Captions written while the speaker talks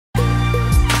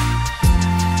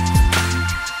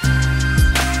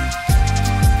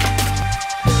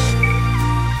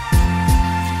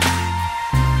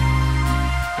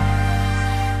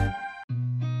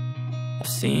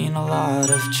seen a lot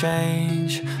of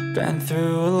change, been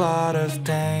through a lot of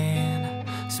pain.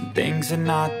 Some things are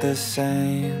not the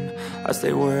same as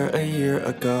they were a year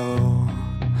ago,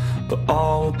 but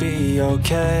all will be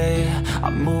okay. I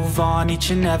move on each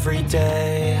and every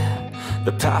day.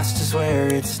 The past is where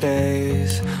it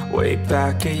stays, way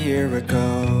back a year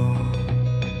ago.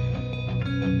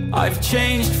 I've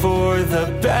changed for the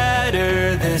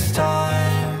better this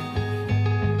time.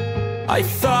 I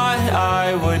thought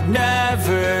I would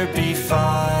never be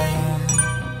fine.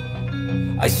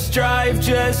 I strive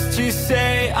just to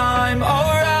say I'm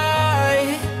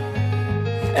alright,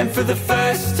 and for the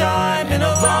first time in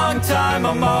a long time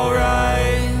I'm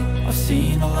alright. I've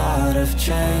seen a lot of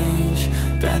change,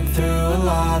 been through a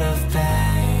lot of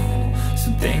pain.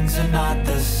 Some things are not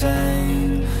the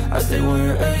same as they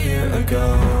were a year ago,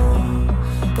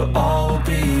 but all will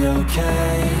be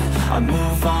okay. I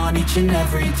move on each and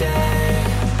every day.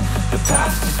 The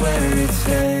past is where it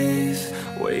stays,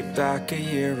 way back a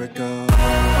year ago.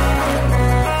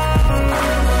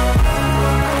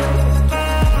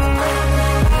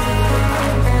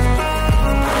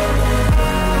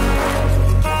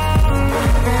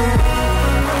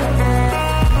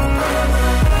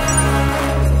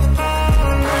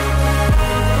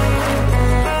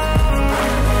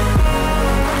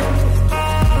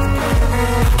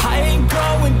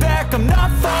 I'm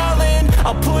not falling,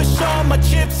 I'll push all my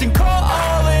chips and call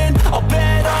all in. I'll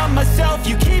bet on myself,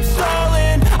 you keep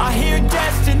stalling. I hear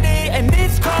destiny and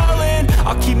it's calling.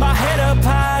 I'll keep my head up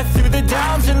high through the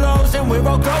downs and lows, and we're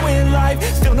all going life.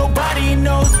 Still nobody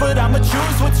knows, but I'ma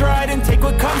choose what's right and take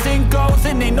what comes and goes.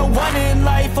 And ain't no one in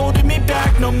life holding me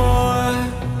back no more.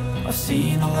 I've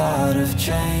seen a lot of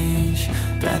change,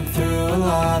 been through a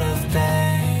lot of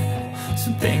pain.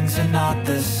 Some things are not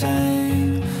the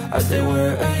same as they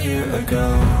were a year ago,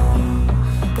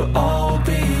 but all will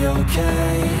be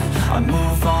okay. I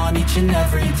move on each and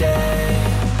every day.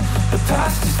 The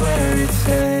past is where it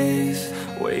stays,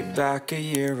 way back a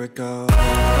year ago.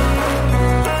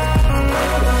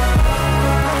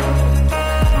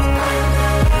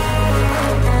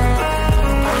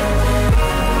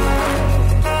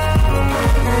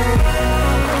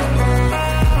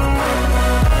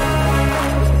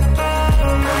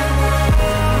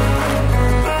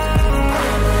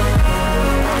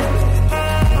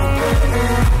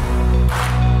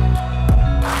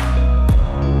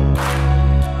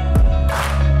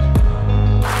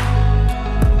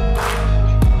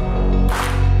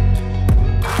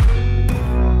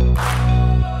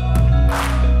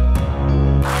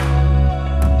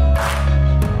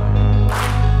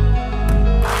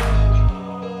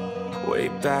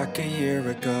 Back a year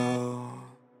ago.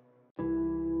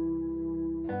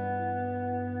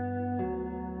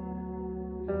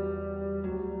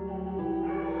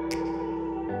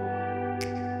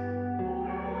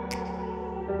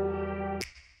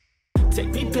 Take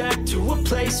me back to a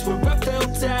place where I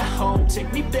felt at home.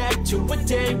 Take me back to a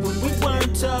day when we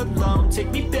weren't alone. Take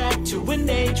me back to an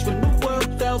age when the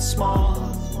world felt small,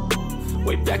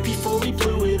 way back before we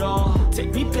blew it all.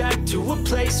 Take me back to a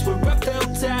place where I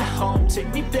felt at home.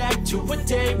 Take me back to a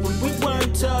day when we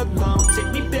weren't alone.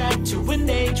 Take me back to an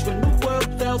age when the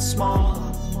world felt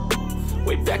small,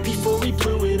 way back before we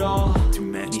blew it all. Too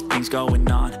many things going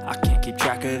on, I can't keep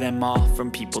track of them all.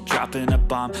 From people dropping a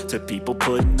bomb to people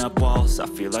putting up walls. I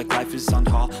feel like life is on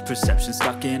hold, perception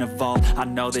stuck in a vault. I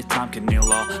know that time can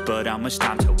heal all, but how much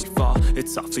time till we fall?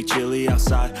 It's awfully chilly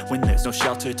outside when there's no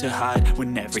shelter to hide.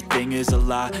 When everything is a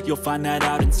lie, you'll find that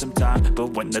out in some time.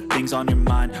 But when the things on your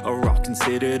mind are all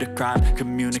considered a crime,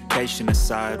 communication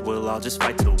aside, we'll all just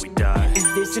fight till we die. Is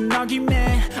this an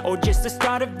argument or just the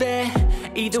start of it?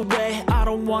 Either way, I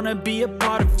don't wanna be a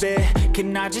part of it.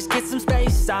 Can I just get some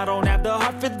space? I don't have the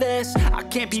heart for this. I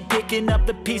can't be picking up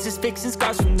the pieces, fixing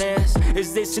scars from this.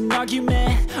 Is this an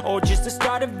argument or just the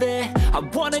start of it? I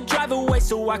wanna drive away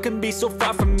so I can be so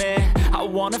far from it. I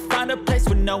wanna find a place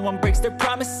where no one breaks their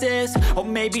promises, or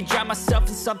maybe drown myself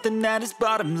in something that is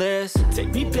bottomless.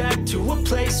 Take me back to a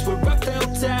place where I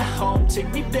felt at home.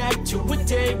 Take me back to a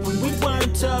day when we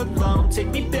weren't alone. Take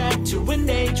me back to an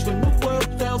age when the world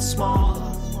felt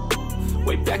small,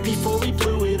 way back before we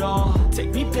blew it all.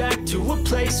 Take me back to a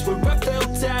place where I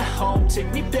felt at home.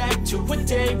 Take me back to a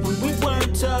day when we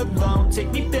weren't alone.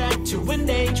 Take me back to an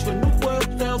age when the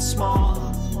world felt small,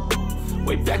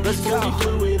 Way back before we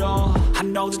blew it all. I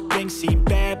know that things seem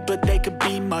bad, but they could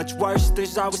be much worse.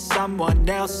 There's always someone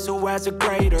else who has a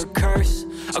greater curse,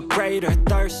 a greater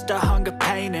thirst, a hunger,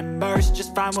 pain, and mercy.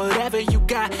 Just find whatever you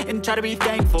got and try to be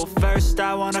thankful first.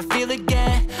 I wanna feel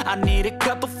again, I need a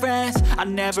couple friends. I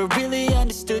never really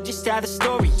understood just how the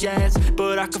story ends,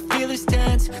 but I can feel it's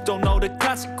tense, don't know the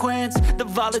consequence. The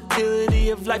volatility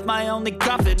of life, my only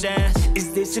confidence.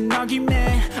 Is this an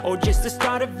argument, or just the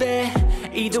start of it?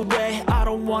 Either way, I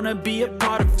don't wanna be a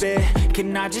part of it.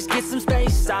 Can I just get some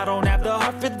space? I don't have the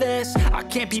heart for this. I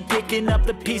can't be picking up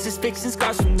the pieces, fixing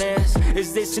scars from this.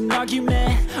 Is this an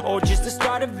argument, or just the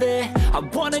start of it? I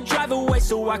wanna drive away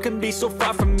so I can be so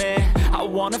far from it. I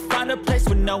wanna find a place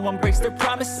where no one breaks their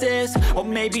promises, or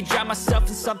maybe drown myself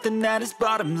in something that is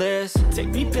bottomless. Take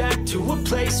me back to a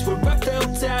place where I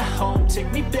felt at home.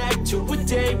 Take me back to a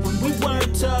day when we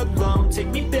weren't alone. Take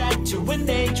me back to an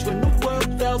age when the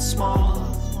world felt small.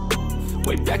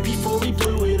 Way back before we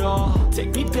blew it all.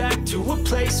 Take me back to a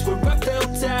place where I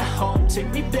felt at home.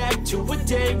 Take me back to a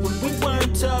day when we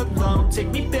weren't alone. Take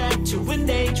me back to an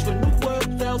age when the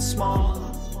world felt small.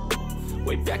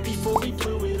 Way back before we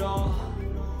blew it all.